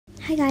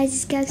Hi guys,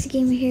 it's Galaxy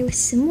Gamer here with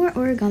some more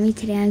origami.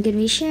 Today I'm going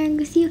to be sharing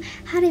with you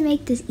how to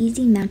make this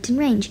easy mountain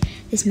range.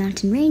 This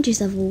mountain range is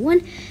level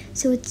 1,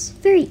 so it's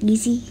very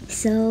easy.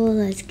 So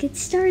let's get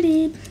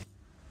started.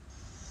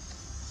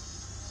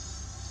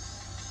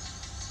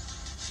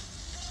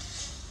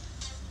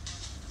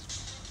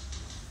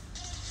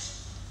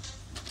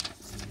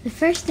 The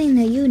first thing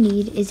that you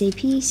need is a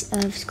piece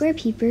of square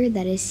paper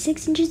that is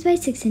 6 inches by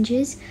 6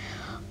 inches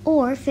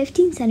or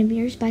 15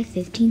 centimeters by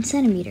 15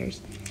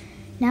 centimeters.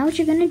 Now what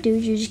you're going to do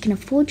is you're just going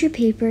to fold your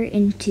paper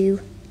into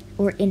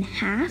or in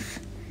half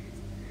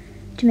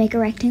to make a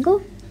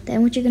rectangle.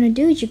 Then what you're going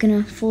to do is you're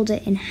going to fold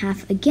it in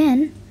half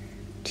again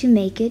to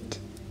make it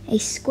a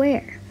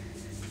square.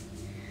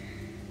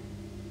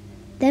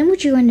 Then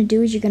what you're going to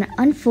do is you're going to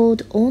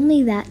unfold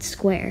only that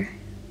square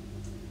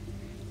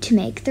to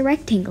make the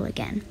rectangle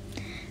again.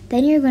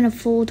 Then you're going to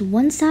fold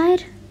one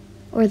side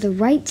or the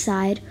right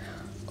side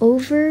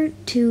over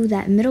to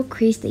that middle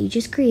crease that you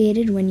just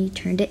created when you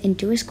turned it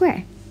into a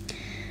square.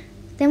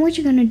 Then what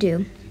you're going to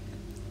do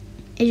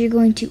is you're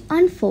going to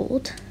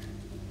unfold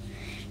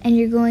and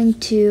you're going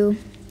to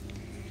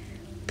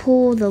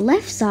pull the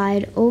left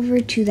side over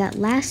to that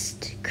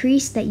last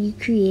crease that you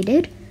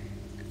created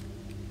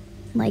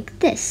like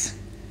this.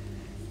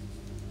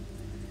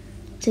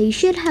 So you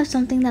should have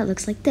something that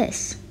looks like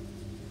this.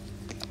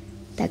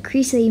 That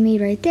crease that you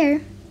made right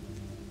there,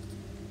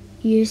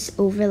 you just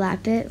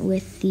overlap it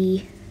with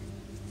the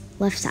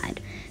left side.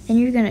 Then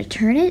you're going to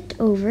turn it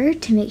over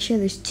to make sure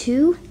there's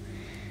two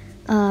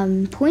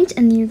points,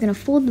 and then you're going to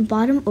fold the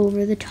bottom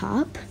over the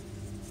top,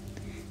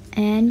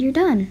 and you're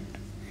done.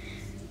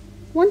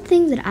 One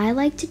thing that I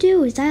like to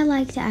do is I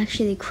like to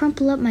actually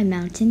crumple up my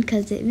mountain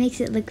because it makes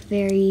it look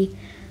very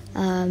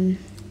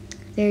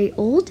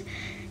old,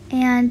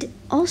 and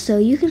also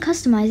you can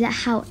customize it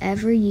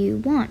however you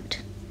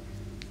want.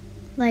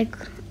 Like,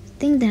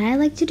 thing that I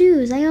like to do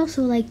is I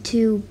also like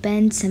to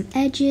bend some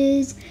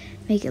edges,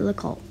 make it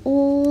look all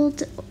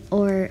old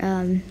or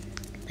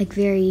like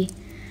very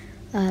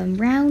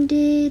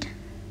rounded.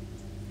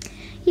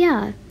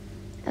 Yeah,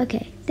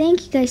 okay,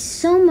 thank you guys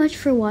so much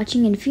for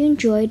watching, and if you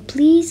enjoyed,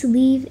 please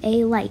leave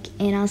a like,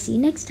 and I'll see you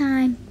next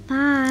time.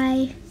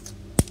 Bye.